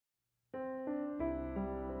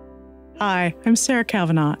Hi, I'm Sarah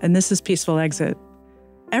Kavanaugh, and this is Peaceful Exit.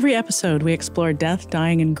 Every episode, we explore death,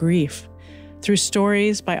 dying, and grief through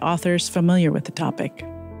stories by authors familiar with the topic.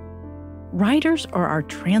 Writers are our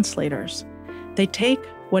translators. They take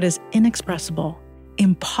what is inexpressible,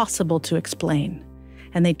 impossible to explain,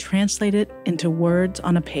 and they translate it into words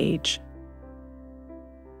on a page.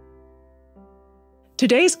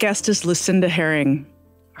 Today's guest is Lucinda Herring.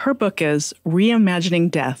 Her book is Reimagining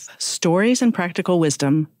Death: Stories and Practical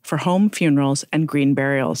Wisdom for Home Funerals and Green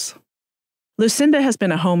Burials. Lucinda has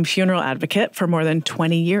been a home funeral advocate for more than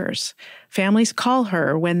 20 years. Families call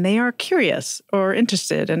her when they are curious or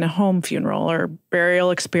interested in a home funeral or burial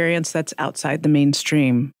experience that's outside the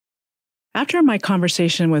mainstream. After my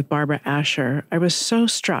conversation with Barbara Asher, I was so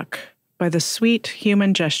struck by the sweet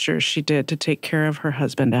human gestures she did to take care of her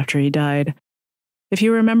husband after he died. If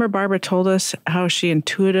you remember, Barbara told us how she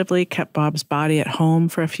intuitively kept Bob's body at home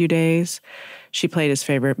for a few days. She played his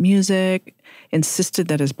favorite music, insisted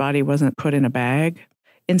that his body wasn't put in a bag.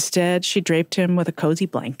 Instead, she draped him with a cozy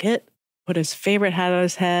blanket, put his favorite hat on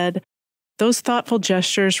his head. Those thoughtful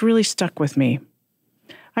gestures really stuck with me.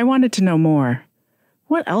 I wanted to know more.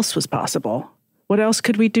 What else was possible? What else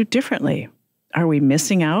could we do differently? Are we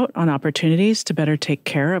missing out on opportunities to better take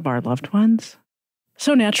care of our loved ones?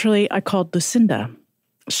 So naturally, I called Lucinda.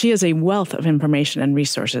 She is a wealth of information and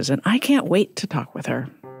resources, and I can't wait to talk with her.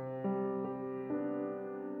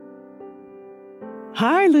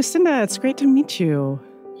 Hi, Lucinda. It's great to meet you.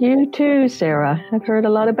 You too, Sarah. I've heard a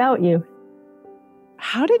lot about you.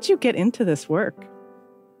 How did you get into this work?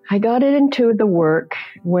 I got into the work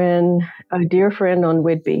when a dear friend on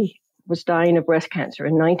Whidbey was dying of breast cancer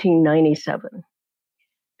in 1997.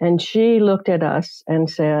 And she looked at us and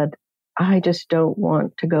said, I just don't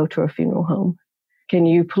want to go to a funeral home. Can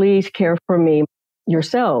you please care for me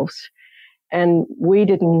yourselves? And we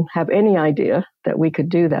didn't have any idea that we could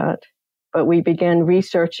do that, but we began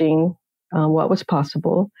researching what was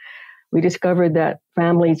possible. We discovered that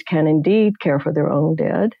families can indeed care for their own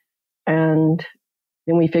dead. And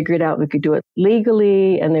then we figured out we could do it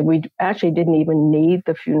legally, and then we actually didn't even need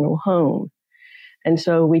the funeral home. And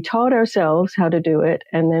so we taught ourselves how to do it,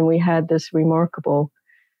 and then we had this remarkable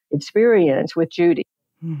experience with Judy.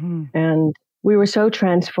 Mm-hmm. And we were so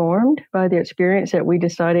transformed by the experience that we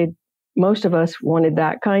decided most of us wanted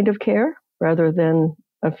that kind of care rather than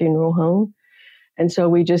a funeral home. And so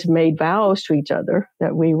we just made vows to each other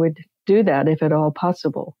that we would do that if at all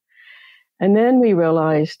possible. And then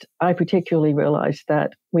I particularly realized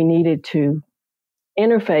that we needed to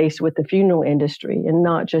interface with the funeral industry and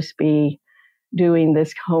not just be doing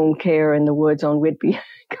this home care in the woods on Whidbey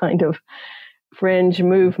kind of fringe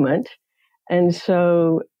movement. And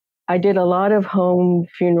so I did a lot of home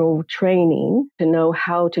funeral training to know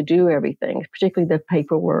how to do everything, particularly the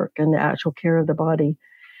paperwork and the actual care of the body.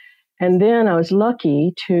 And then I was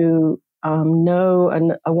lucky to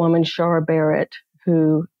know a woman, Shara Barrett,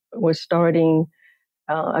 who was starting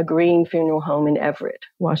a green funeral home in Everett,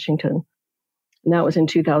 Washington. And that was in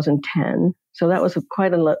 2010. So that was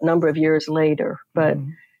quite a number of years later. But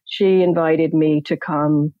she invited me to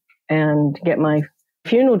come and get my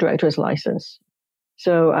funeral director's license.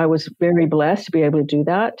 So I was very blessed to be able to do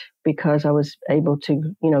that because I was able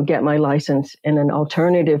to, get my license in an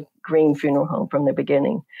alternative green funeral home from the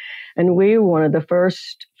beginning. And we were one of the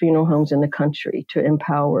first funeral homes in the country to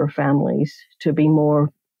empower families to be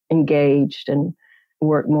more engaged and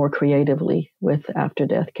work more creatively with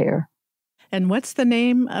after-death care. And what's the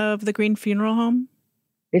name of the green funeral home?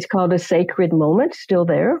 It's called A Sacred Moment, still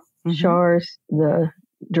there. Mm-hmm. Char's the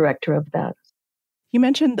director of that. You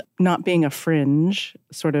mentioned not being a fringe,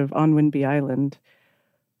 sort of on Whidbey Island.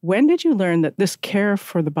 When did you learn that this care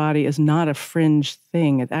for the body is not a fringe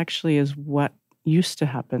thing? It actually is what used to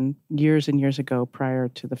happen years and years ago prior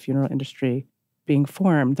to the funeral industry being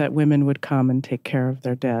formed, that women would come and take care of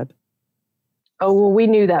their dead. Oh, well, we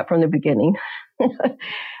knew that from the beginning.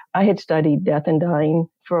 I had studied death and dying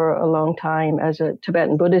for a long time as a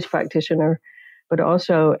Tibetan Buddhist practitioner, but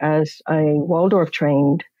also as a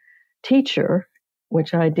Waldorf-trained teacher,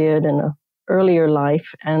 which I did in an earlier life.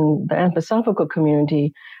 And the Anthroposophical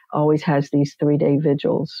community always has these 3-day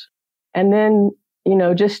vigils. And then,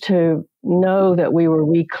 just to know that we were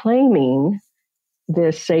reclaiming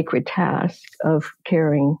this sacred task of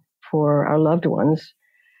caring for our loved ones,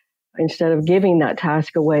 instead of giving that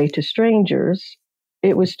task away to strangers,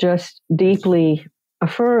 it was just deeply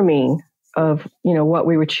affirming of, what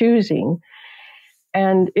we were choosing.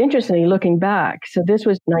 And interestingly, looking back, so this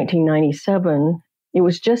was 1997, it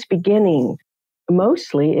was just beginning,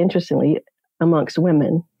 mostly, interestingly, amongst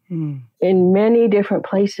women in many different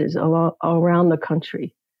places all around the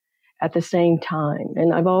country. at the same time.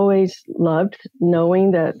 And I've always loved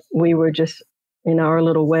knowing that we were just, in our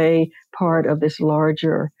little way, part of this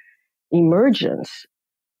larger emergence.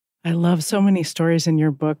 I love so many stories in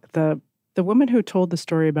your book. The woman who told the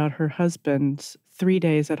story about her husband's 3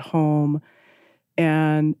 days at home,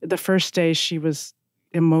 and the first day she was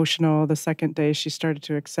emotional, the second day she started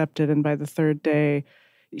to accept it, and by the third day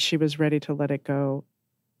she was ready to let it go.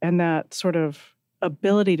 And that sort of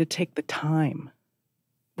ability to take the time,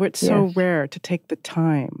 where it's so Yes. rare to take the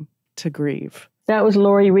time to grieve. That was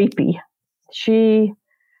Lori Reapy. She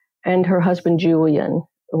and her husband Julian,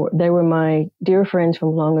 they were my dear friends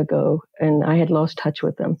from long ago, and I had lost touch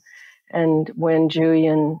with them. And when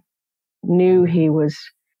Julian knew he was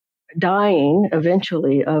dying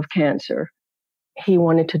eventually of cancer, he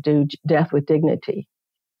wanted to do Death with Dignity.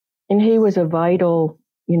 And he was a vital,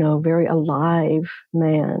 very alive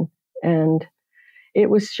man. And it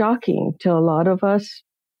was shocking to a lot of us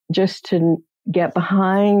just to get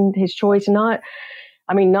behind his choice. Not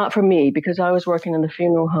for me, because I was working in the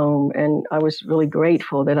funeral home and I was really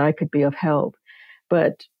grateful that I could be of help.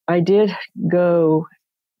 But I did go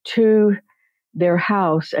to their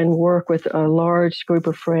house and work with a large group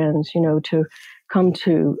of friends, to come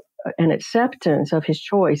to an acceptance of his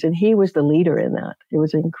choice. And he was the leader in that. It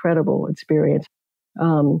was an incredible experience.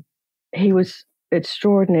 He was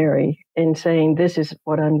extraordinary in saying, this is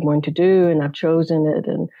what I'm going to do, and I've chosen it,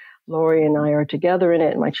 and Lori and I are together in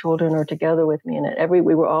it, and my children are together with me in it. We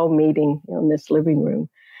were all meeting in this living room.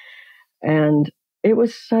 And it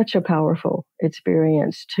was such a powerful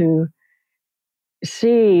experience to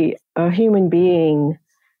see a human being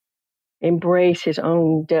embrace his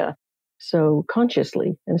own death so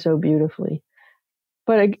consciously and so beautifully.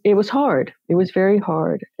 But it was hard. It was very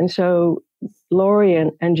hard. And so Lori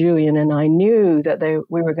and Julian and I knew that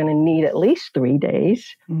we were going to need at least 3 days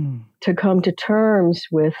to come to terms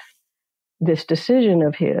with this decision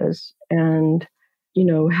of his and,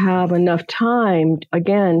 have enough time,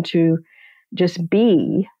 again, to just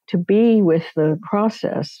be with the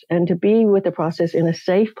process, and to be with the process in a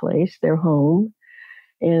safe place, their home,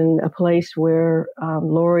 in a place where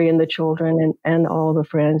Lori and the children and all the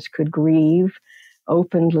friends could grieve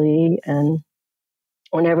openly, and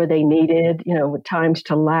whenever they needed, times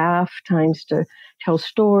to laugh, times to tell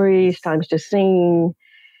stories, times to sing.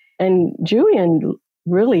 And Julian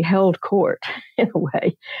really held court in a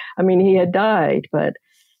way. He had died, but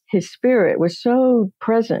his spirit was so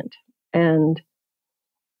present, and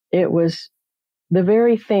it was the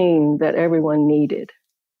very thing that everyone needed,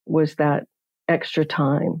 was that extra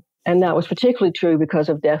time. And that was particularly true because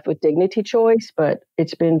of Death with Dignity choice, but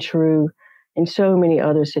it's been true in so many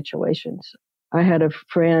other situations. I had a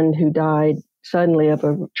friend who died suddenly of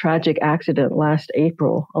a tragic accident last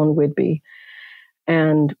April on Whidbey.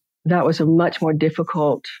 And that was a much more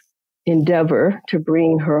difficult endeavor to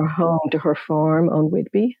bring her home to her farm on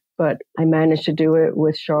Whidbey. But I managed to do it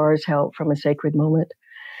with Char's help from A Sacred Moment.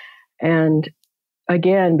 And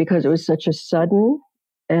again, because it was such a sudden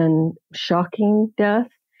and shocking death,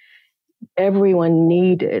 everyone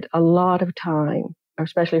needed a lot of time,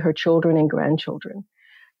 especially her children and grandchildren,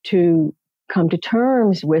 to come to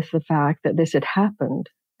terms with the fact that this had happened.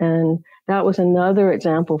 And that was another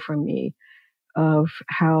example for me of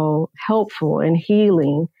how helpful and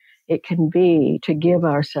healing it can be to give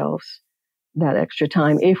ourselves that extra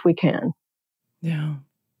time if we can. Yeah.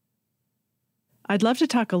 I'd love to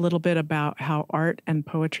talk a little bit about how art and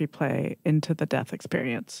poetry play into the death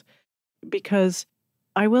experience, because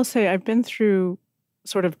I will say I've been through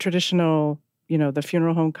sort of traditional, the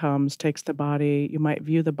funeral home comes, takes the body, you might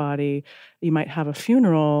view the body, you might have a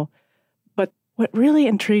funeral. But what really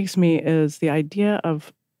intrigues me is the idea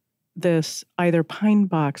of this either pine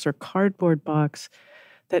box or cardboard box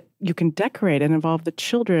that you can decorate and involve the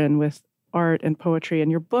children with art and poetry. And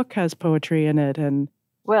your book has poetry in it. And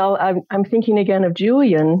well, I'm thinking again of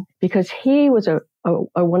Julian, because he was a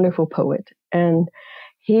wonderful poet, and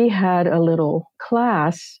he had a little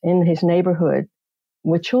class in his neighborhood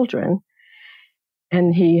with children,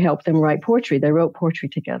 and he helped them write poetry. They wrote poetry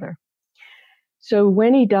together. So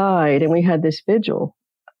when he died and we had this vigil,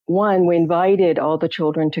 we invited all the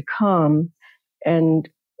children to come and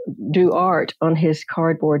do art on his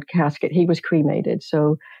cardboard casket. He was cremated,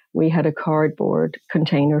 so we had a cardboard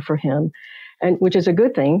container for him, and which is a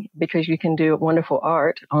good thing because you can do wonderful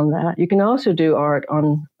art on that. You can also do art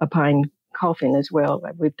on a pine coffin as well.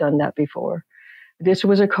 We've done that before. This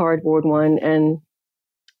was a cardboard one, and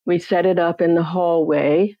we set it up in the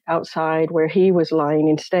hallway outside where he was lying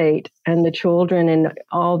in state, and the children and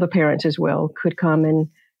all the parents as well could come and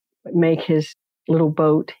make his little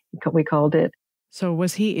boat, we called it. So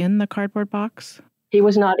was he in the cardboard box? He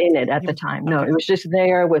was not in it at the was, time. No, okay. it was just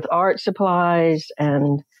there with art supplies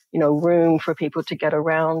and, room for people to get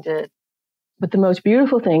around it. But the most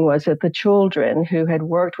beautiful thing was that the children who had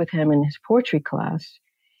worked with him in his poetry class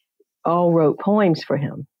all wrote poems for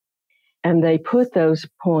him. And they put those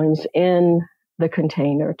poems in the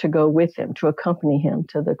container to go with him, to accompany him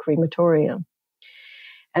to the crematorium.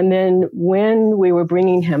 And then when we were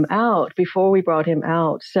bringing him out, before we brought him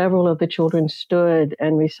out, several of the children stood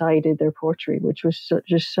and recited their poetry, which was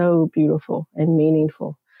just so beautiful and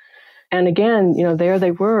meaningful. And again, there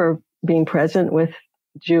they were being present with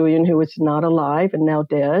Julian, who was not alive and now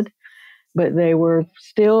dead, but they were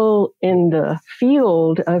still in the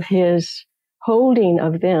field of his holding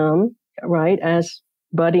of them, right, as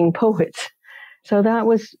budding poets. So that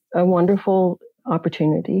was a wonderful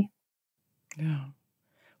opportunity. Yeah.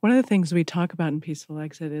 One of the things we talk about in Peaceful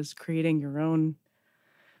Exit is creating your own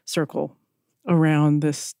circle around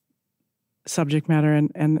this subject matter.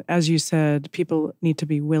 And as you said, people need to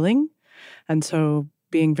be willing. And so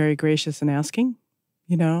being very gracious and asking,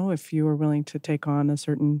 if you were willing to take on a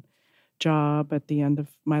certain job at the end of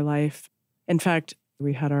my life. In fact,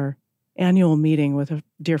 we had our annual meeting with a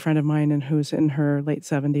dear friend of mine and who's in her late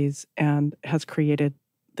 70s and has created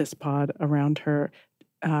this pod around her.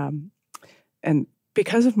 And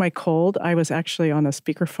because of my cold, I was actually on a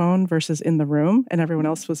speakerphone versus in the room, and everyone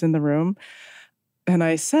else was in the room. And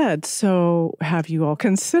I said, so have you all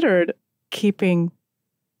considered keeping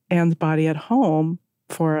Anne's body at home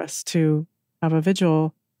for us to have a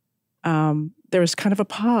vigil? There was kind of a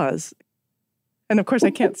pause. And of course,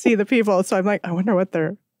 I can't see the people. So I'm like, I wonder what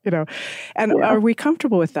they're, And Yeah. Are we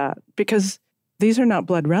comfortable with that? Because these are not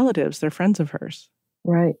blood relatives. They're friends of hers.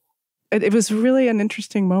 Right. It was really an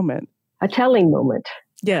interesting moment. A telling moment.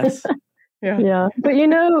 Yes. Yeah. Yeah. But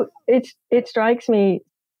it strikes me,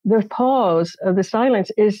 the pause of the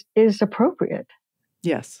silence is appropriate.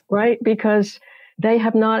 Yes. Right? Because they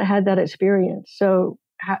have not had that experience. So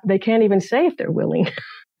they can't even say if they're willing.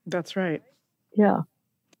 That's right. Yeah.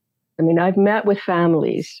 I mean, I've met with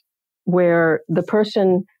families where the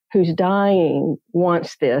person who's dying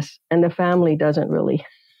wants this and the family doesn't really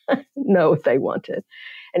know if they want it.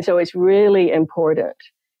 And so it's really important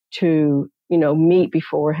to, meet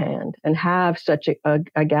beforehand and have such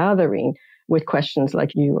a gathering with questions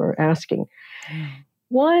like you are asking.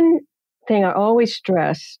 One thing I always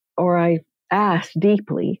stress, or I ask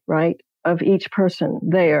deeply, right, of each person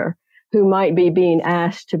there who might be being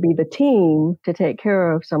asked to be the team to take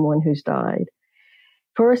care of someone who's died.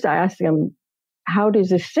 First, I ask them, how does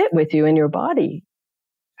this sit with you in your body?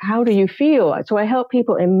 How do you feel? So I help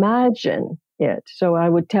people imagine it. So I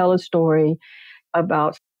would tell a story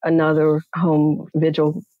about another home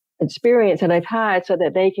vigil experience that I've had so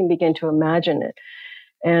that they can begin to imagine it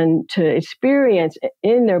and to experience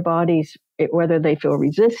in their bodies, whether they feel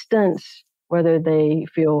resistance, whether they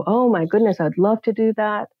feel, oh my goodness, I'd love to do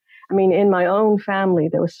that. I mean, in my own family,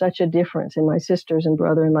 there was such a difference in my sisters and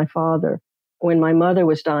brother and my father when my mother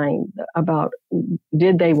was dying about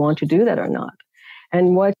did they want to do that or not.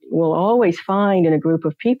 And what we'll always find in a group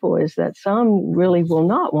of people is that some really will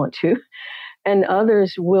not want to, and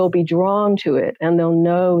others will be drawn to it and they'll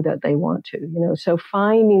know that they want to, So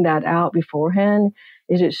finding that out beforehand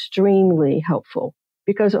is extremely helpful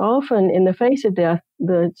because often in the face of death,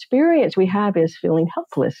 the experience we have is feeling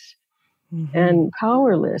helpless and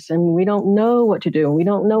powerless, and we don't know what to do, and we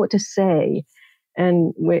don't know what to say.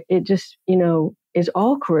 And it just, is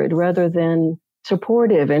awkward rather than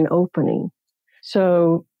supportive and opening.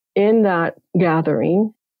 So in that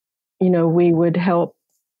gathering, we would help,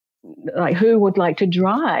 like who would like to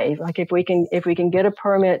drive? Like if we can get a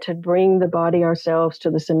permit to bring the body ourselves to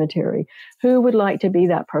the cemetery, who would like to be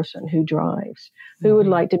that person who drives? Who would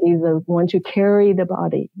like to be the ones who carry the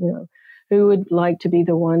body? Who would like to be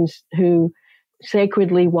the ones who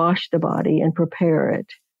sacredly wash the body and prepare it?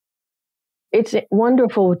 It's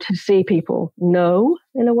wonderful to see people know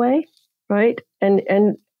in a way, right? And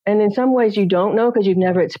in some ways you don't know because you've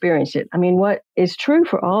never experienced it. I mean, what is true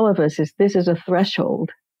for all of us is this is a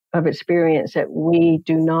threshold of experience that we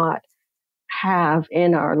do not have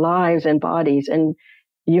in our lives and bodies. And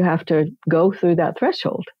you have to go through that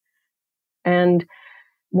threshold. And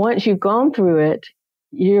once you've gone through it,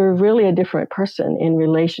 you're really a different person in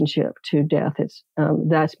relationship to death.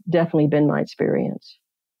 That's definitely been my experience.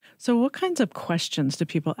 So what kinds of questions do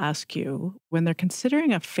people ask you when they're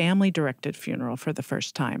considering a family-directed funeral for the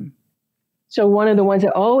first time? So one of the ones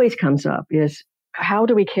that always comes up is, how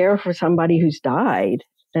do we care for somebody who's died?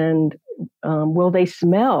 And will they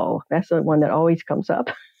smell? That's the one that always comes up.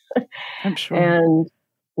 I'm sure. And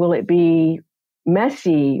will it be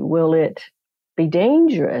messy? Will it be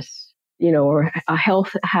dangerous? or a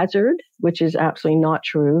health hazard, which is absolutely not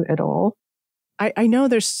true at all. I know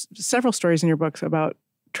there's several stories in your books about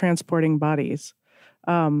transporting bodies,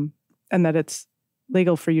 and that it's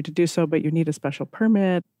legal for you to do so, but you need a special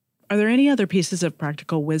permit. Are there any other pieces of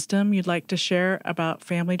practical wisdom you'd like to share about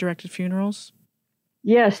family-directed funerals?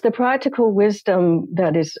 Yes, the practical wisdom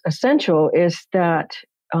that is essential is that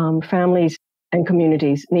families and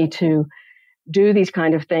communities need to do these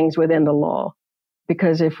kind of things within the law.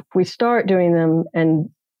 Because if we start doing them and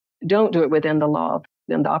don't do it within the law,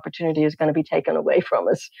 then the opportunity is going to be taken away from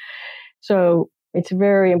us. So it's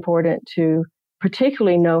very important to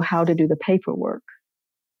particularly know how to do the paperwork.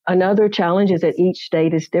 Another challenge is that each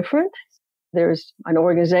state is different. There's an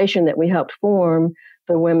organization that we helped form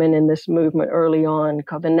the women in this movement early on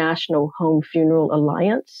called the National Home Funeral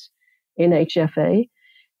Alliance, NHFA,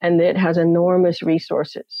 and it has enormous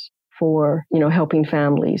resources for, helping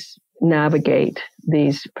families navigate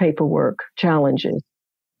these paperwork challenges.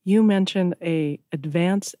 You mentioned a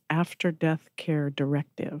advance after death care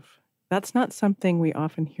directive. That's not something we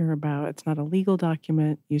often hear about. It's not a legal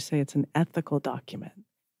document. You say it's an ethical document.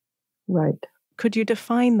 Right. Could you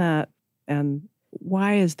define that, and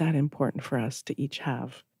why is that important for us to each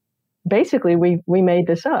have? Basically, we made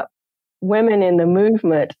this up. Women in the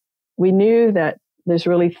movement, we knew that there's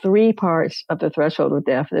really three parts of the threshold of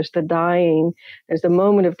death. There's the dying, there's the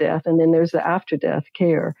moment of death, and then there's the after-death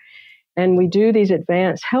care. And we do these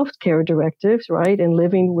advanced healthcare directives, right, and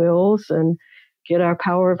living wills and get our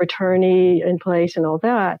power of attorney in place and all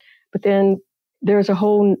that. But then there's a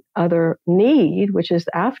whole other need, which is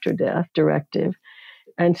the after-death directive.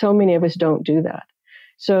 And so many of us don't do that.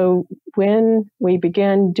 So when we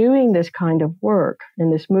began doing this kind of work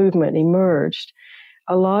and this movement emerged,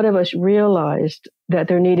 a lot of us realized that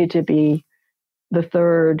there needed to be the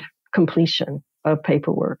third completion of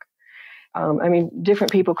paperwork.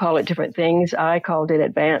 Different people call it different things. I called it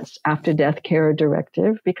Advanced After Death Care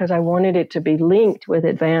Directive because I wanted it to be linked with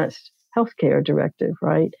Advanced Healthcare Directive,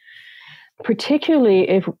 right?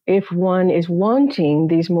 Particularly if one is wanting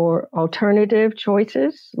these more alternative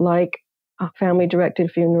choices, like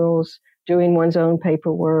family-directed funerals, doing one's own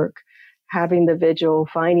paperwork, having the vigil,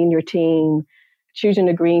 finding your team, choosing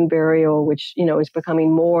a green burial, which, is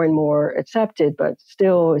becoming more and more accepted, but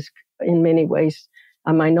still is in many ways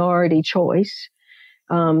a minority choice.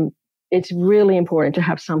 It's really important to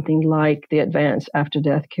have something like the Advanced After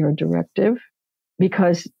Death Care Directive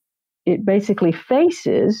because it basically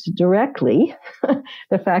faces directly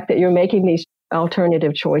the fact that you're making these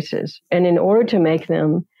alternative choices. And in order to make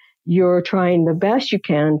them, you're trying the best you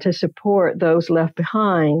can to support those left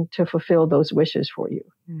behind to fulfill those wishes for you.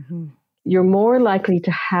 Mm-hmm. You're more likely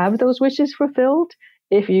to have those wishes fulfilled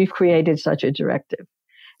if you've created such a directive.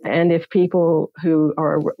 And if people who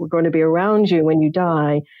are going to be around you when you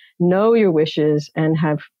die know your wishes and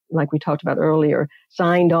have, like we talked about earlier,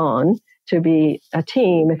 signed on to be a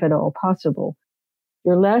team, if at all possible,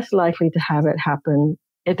 you're less likely to have it happen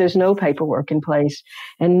if there's no paperwork in place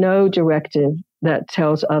and no directive that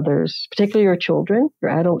tells others, particularly your children,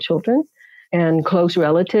 your adult children, and close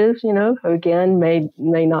relatives, who again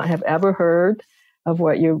may not have ever heard of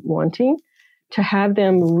what you're wanting, to have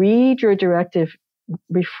them read your directive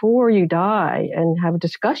before you die and have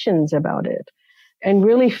discussions about it and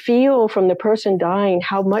really feel from the person dying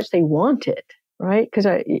how much they want it, right? Because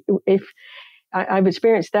I've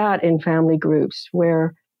experienced that in family groups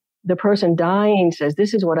where the person dying says,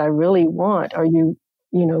 this is what I really want. Are you,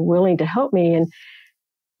 willing to help me? And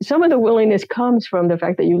some of the willingness comes from the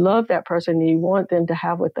fact that you love that person and you want them to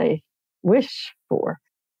have what they wish for.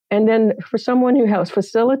 And then for someone who helps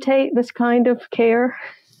facilitate this kind of care,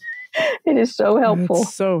 it is so helpful.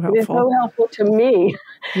 It's so helpful. It is so helpful to me.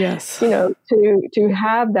 Yes. To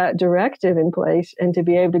have that directive in place and to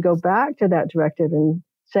be able to go back to that directive and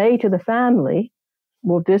say to the family,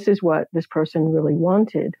 well, this is what this person really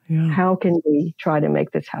wanted. Yeah. How can we try to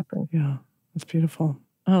make this happen? Yeah, that's beautiful.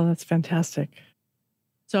 Oh, that's fantastic.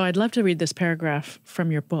 So I'd love to read this paragraph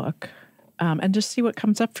from your book and just see what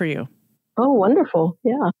comes up for you. Oh, wonderful.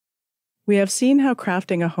 Yeah. We have seen how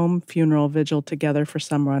crafting a home funeral vigil together for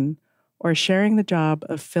someone or sharing the job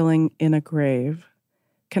of filling in a grave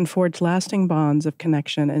can forge lasting bonds of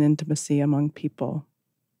connection and intimacy among people.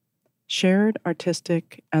 Shared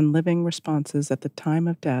artistic and living responses at the time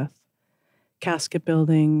of death, casket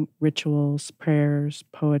building, rituals, prayers,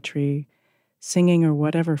 poetry, singing, or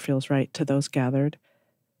whatever feels right to those gathered,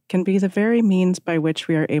 can be the very means by which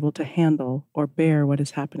we are able to handle or bear what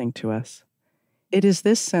is happening to us. It is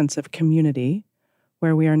this sense of community,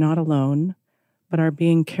 where we are not alone, but are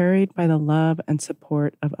being carried by the love and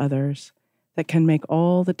support of others, that can make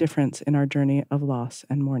all the difference in our journey of loss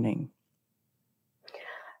and mourning.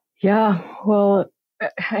 Yeah, well,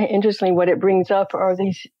 interestingly, what it brings up are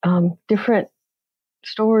these different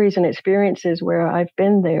stories and experiences where I've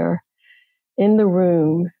been there in the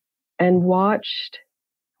room and watched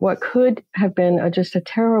what could have been just a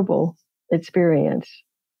terrible experience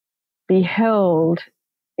be held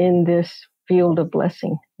in this field of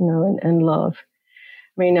blessing, and love.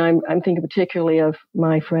 I mean, I'm thinking particularly of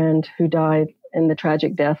my friend who died in the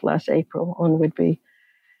tragic death last April on Whidbey,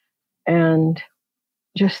 and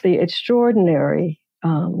just the extraordinary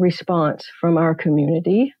response from our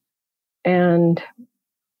community. And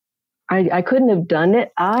I couldn't have done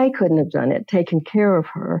it. I couldn't have done it, taken care of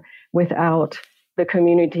her without the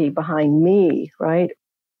community behind me, right?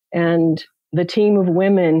 And the team of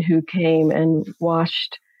women who came and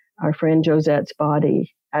washed our friend Josette's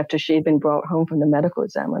body after she had been brought home from the medical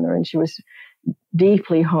examiner, and she was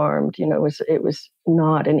deeply harmed. It was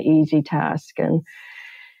not an easy task,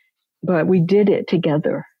 but we did it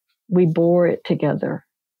together. We bore it together.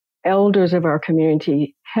 Elders of our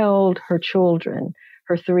community held her children,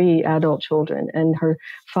 her 3 adult children, and her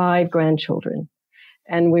 5 grandchildren.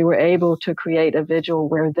 And we were able to create a vigil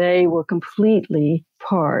where they were completely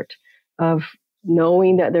part of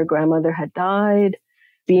knowing that their grandmother had died,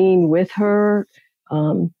 being with her,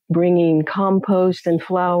 bringing compost and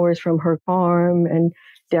flowers from her farm and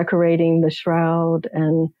decorating the shroud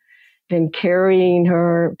and then carrying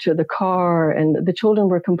her to the car. And the children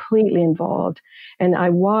were completely involved. And I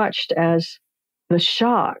watched as the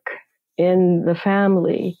shock in the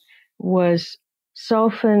family was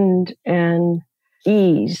softened and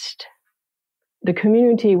eased. The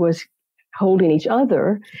community was holding each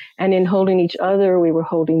other, and in holding each other, we were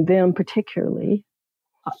holding them particularly.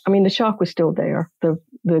 I mean, the shock was still there.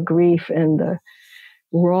 The grief and the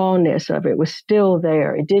rawness of it was still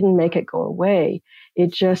there. It didn't make it go away.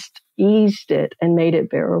 It just eased it and made it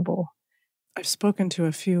bearable. I've spoken to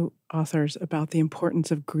a few authors about the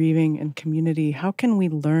importance of grieving in community. How can we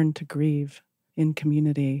learn to grieve in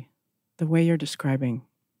community the way you're describing?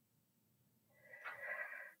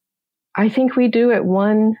 I think we do it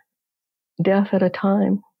one death at a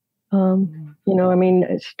time.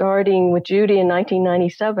 Starting with Judy in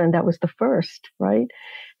 1997, that was the first, right?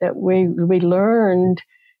 That we learned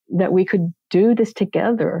that we could do this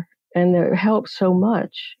together, and it helped so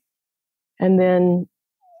much. And then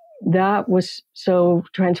that was so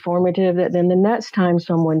transformative that then the next time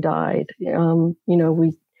someone died,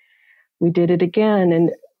 we did it again.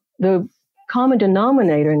 And the common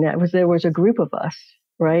denominator in that was there was a group of us,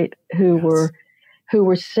 right, who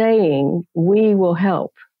were saying, we will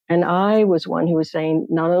help. And I was one who was saying,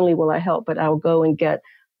 not only will I help, but I'll go and get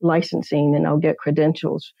licensing and I'll get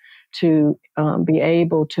credentials to be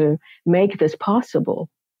able to make this possible.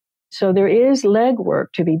 So there is legwork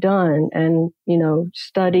to be done and,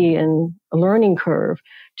 study and a learning curve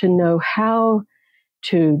to know how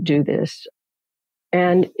to do this.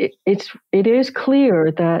 And it is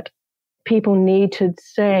clear that people need to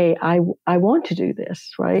say, I want to do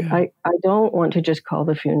this, right? Yeah. I don't want to just call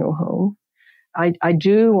the funeral home. I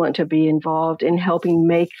do want to be involved in helping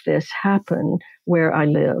make this happen where I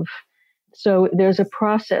live. So there's a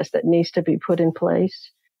process that needs to be put in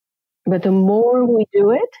place. But the more we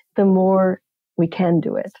do it, the more we can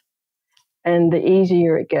do it. And the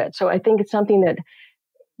easier it gets. So I think it's something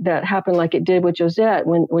that happened like it did with Josette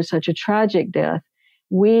when it was such a tragic death.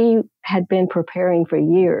 We had been preparing for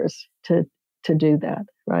years to do that,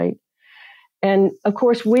 right? And of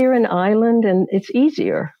course, we're an island and it's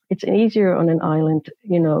easier. It's easier on an island,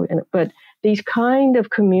 but these kind of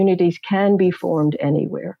communities can be formed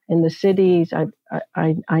anywhere. In the cities,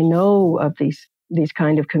 I know of these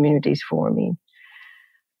kind of communities forming.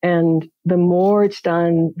 And the more it's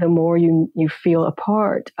done, the more you feel a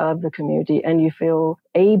part of the community and you feel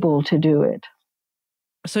able to do it.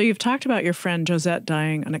 So you've talked about your friend Josette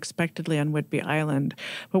dying unexpectedly on Whidbey Island,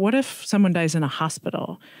 but what if someone dies in a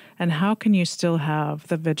hospital? And how can you still have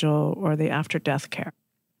the vigil or the after-death care?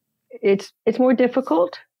 It's more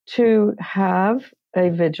difficult to have a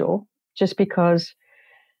vigil just because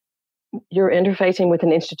you're interfacing with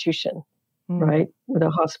an institution, right? With a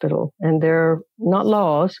hospital. And they're not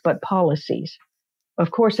laws, but policies.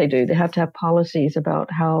 Of course they do. They have to have policies about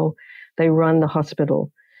how they run the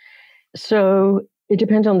hospital. So it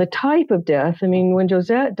depends on the type of death. I mean, when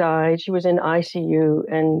Josette died, she was in ICU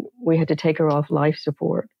and we had to take her off life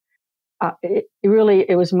support.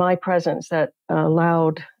 It was my presence that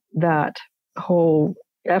allowed that whole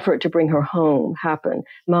effort to bring her home happen.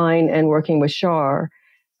 Mine and working with Shar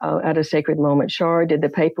at a sacred moment. Shar did the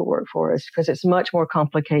paperwork for us because it's much more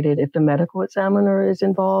complicated if the medical examiner is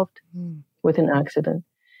involved with an accident.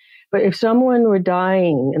 But if someone were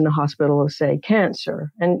dying in the hospital of, say,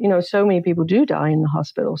 cancer, and so many people do die in the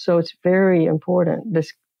hospital, so it's very important,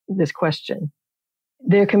 this question.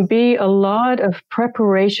 There can be a lot of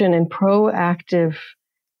preparation and proactive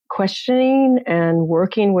questioning and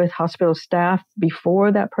working with hospital staff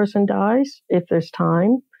before that person dies, if there's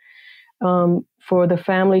time, for the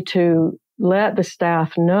family to let the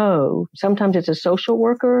staff know. Sometimes it's a social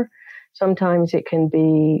worker. Sometimes it can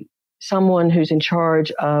be someone who's in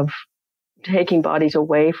charge of taking bodies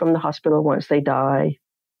away from the hospital once they die.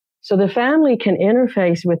 So the family can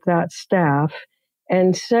interface with that staff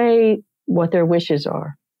and say what their wishes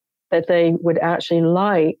are, that they would actually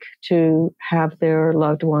like to have their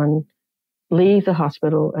loved one leave the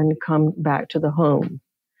hospital and come back to the home.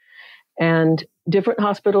 And different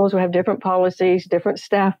hospitals will have different policies, different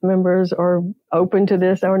staff members are open to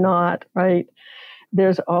this or not, right?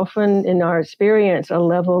 There's often, in our experience, a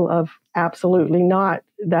level of absolutely not,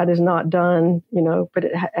 that is not done, but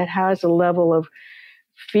it has a level of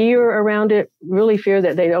fear around it, really fear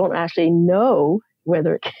that they don't actually know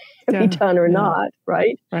whether it can be done or not,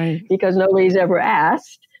 right? Right. Because nobody's ever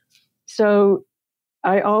asked. So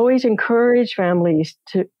I always encourage families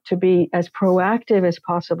to be as proactive as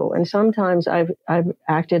possible. And sometimes I've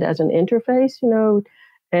acted as an interface,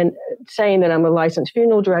 and saying that I'm a licensed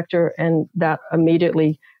funeral director, and that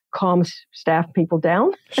immediately calms staff people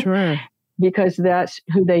down. Sure. Because that's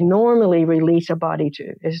who they normally release a body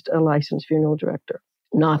to, is a licensed funeral director,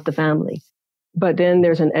 not the family. But then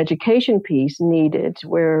there's an education piece needed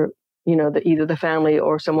where, either the family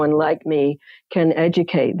or someone like me can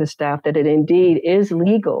educate the staff that it indeed is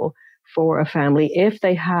legal for a family, if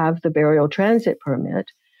they have the burial transit permit,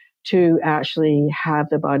 to actually have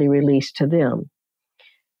the body released to them.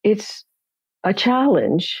 It's a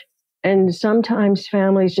challenge, and sometimes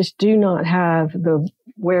families just do not have the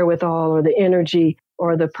wherewithal or the energy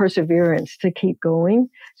or the perseverance to keep going.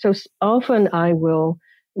 So often I will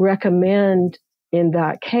recommend in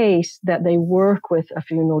that case that they work with a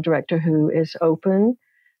funeral director who is open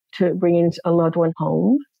to bringing a loved one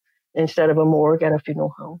home instead of a morgue at a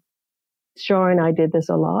funeral home. Shar and I did this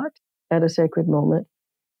a lot at A Sacred Moment.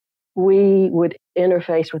 We would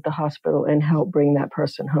interface with the hospital and help bring that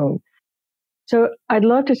person home. So I'd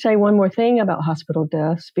love to say one more thing about hospital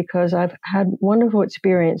deaths, because I've had wonderful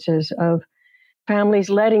experiences of families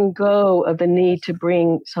letting go of the need to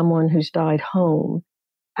bring someone who's died home,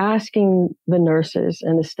 asking the nurses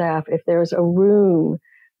and the staff if there's a room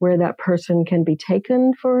where that person can be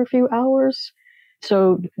taken for a few hours.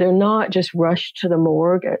 So they're not just rushed to the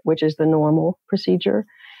morgue, which is the normal procedure,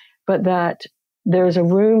 but that there's a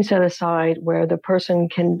room set aside where the person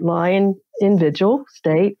can lie in vigil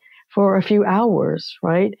state for a few hours,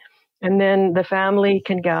 right? And then the family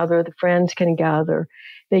can gather, the friends can gather.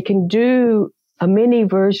 They can do a mini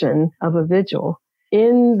version of a vigil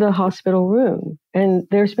in the hospital room. And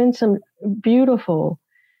there's been some beautiful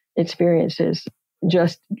experiences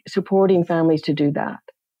just supporting families to do that.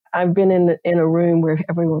 I've been in a room where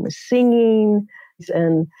everyone was singing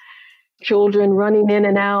and children running in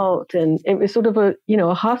and out. And it was sort of a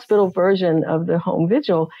hospital version of the home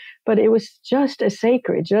vigil, but it was just as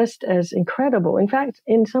sacred, just as incredible. In fact,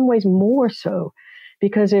 in some ways more so,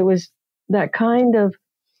 because it was that kind of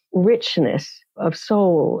richness of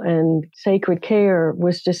soul and sacred care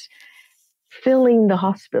was just filling the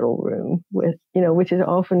hospital room with, which is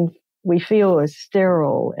often we feel as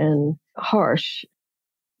sterile and harsh.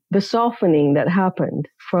 The softening that happened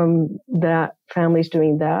from that, families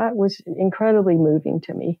doing that, was incredibly moving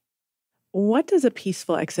to me. What does a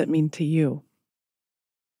peaceful exit mean to you?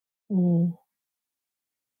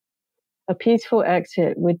 A peaceful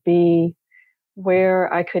exit would be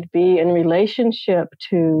where I could be in relationship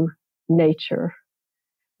to nature,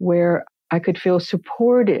 where I could feel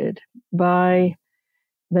supported by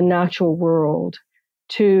the natural world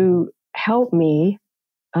to help me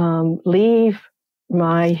leave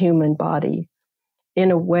my human body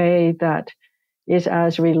in a way that is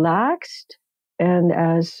as relaxed and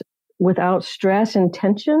as without stress and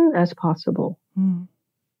tension as possible.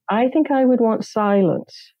 I think I would want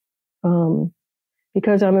silence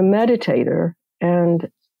because I'm a meditator, and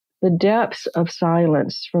the depths of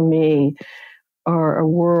silence for me are a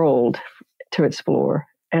world to explore,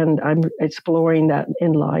 and I'm exploring that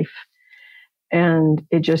in life, and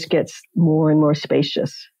it just gets more and more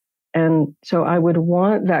spacious. And so I would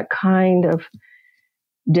want that kind of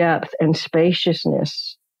depth and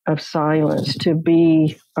spaciousness of silence to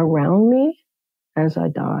be around me as I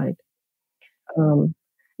died.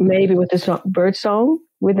 Maybe with a bird song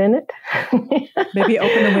within it. Maybe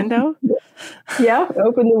open the window? Yeah,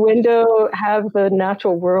 open the window, have the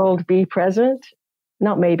natural world be present.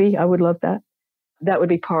 Not maybe, I would love that. That would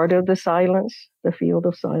be part of the silence, the field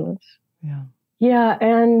of silence. Yeah. Yeah,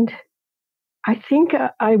 and I think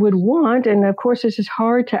I would want, and of course this is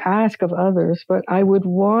hard to ask of others, but I would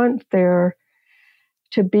want there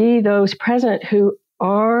to be those present who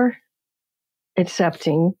are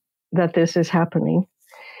accepting that this is happening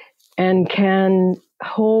and can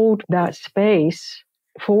hold that space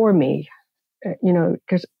for me,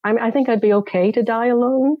 because I think I'd be okay to die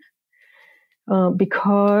alone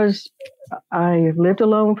because I've lived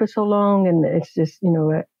alone for so long and it's just,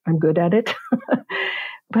 I'm good at it.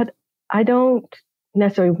 But I don't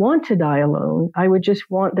necessarily want to die alone. I would just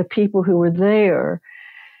want the people who were there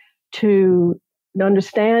to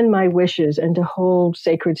understand my wishes and to hold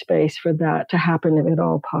sacred space for that to happen if at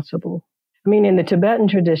all possible. I mean, in the Tibetan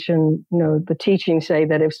tradition, the teachings say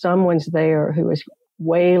that if someone's there who is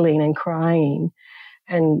wailing and crying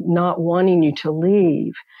and not wanting you to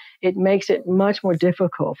leave, it makes it much more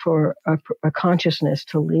difficult for a consciousness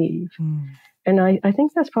to leave. And I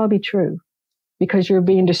think that's probably true because you're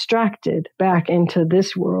being distracted back into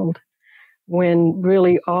this world when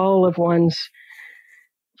really all of one's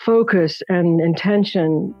focus and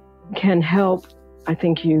intention can help, I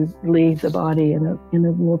think, you leave the body in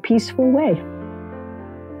a more peaceful way.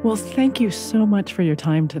 Well, thank you so much for your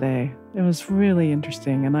time today. It was really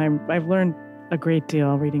interesting, and I've learned a great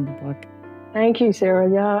deal reading the book. Thank you,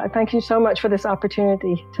 Sarah. Yeah, thank you so much for this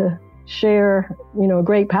opportunity to share, a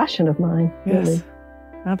great passion of mine. Yes, really.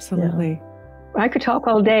 Absolutely. Yeah. I could talk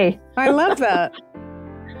all day. I love that.